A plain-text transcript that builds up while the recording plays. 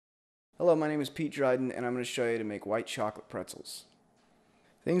Hello, my name is Pete Dryden, and I'm going to show you how to make white chocolate pretzels.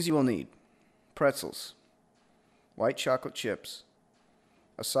 Things you will need: pretzels, white chocolate chips,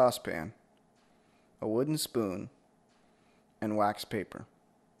 a saucepan, a wooden spoon, and wax paper.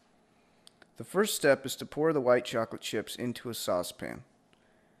 The first step is to pour the white chocolate chips into a saucepan.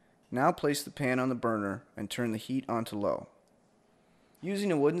 Now place the pan on the burner and turn the heat on to low.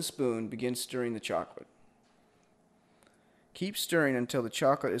 Using a wooden spoon, begin stirring the chocolate. Keep stirring until the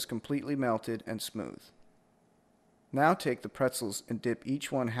chocolate is completely melted and smooth. Now take the pretzels and dip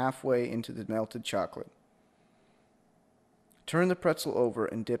each one halfway into the melted chocolate. Turn the pretzel over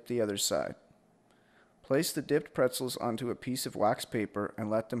and dip the other side. Place the dipped pretzels onto a piece of wax paper and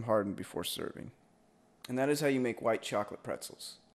let them harden before serving. And that is how you make white chocolate pretzels.